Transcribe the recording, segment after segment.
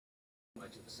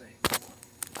do the same.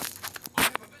 I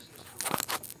have a business to run.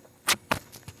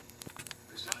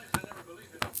 Besides, I never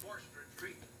believed in a forced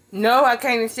retreat. No, I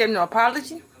can't accept no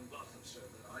apology. You can bluff them, sir,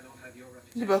 but I don't have your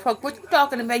reputation. You better fuck what you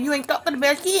talking about? You ain't talking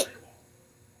about shit.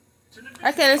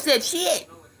 I can't accept shit.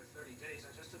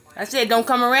 I said don't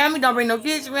come around me, don't bring no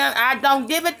kids around. I don't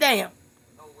give a damn.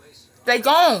 Stay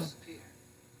gone.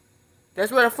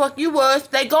 That's where the fuck you was.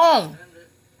 Stay gone.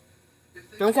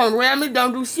 Don't come around me,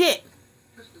 don't do shit.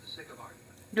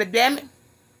 God damn it.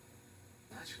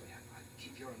 Naturally, I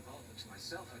keep your involvement to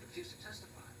myself. I refuse to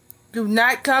testify. Do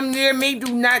not come near me.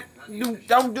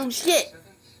 Don't do shit.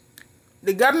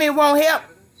 The government won't help.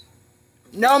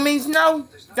 No means no.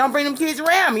 Don't bring them kids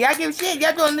around me. I give a shit.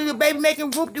 Y'all doing a little baby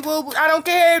making whoop-de-whoop. I don't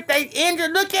care if they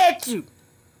injured. Look at you.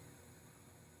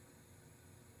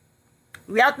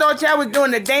 Y'all thought y'all was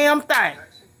doing the damn thing.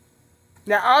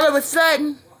 Now all of a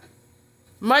sudden,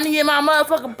 money in my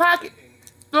motherfucking pocket,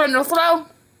 throw it on the floor.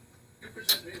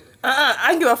 I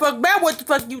don't give a fuck about what the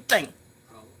fuck you think.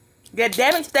 God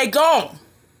damn it, stay gone.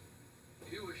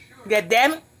 God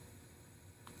damn it.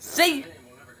 See you.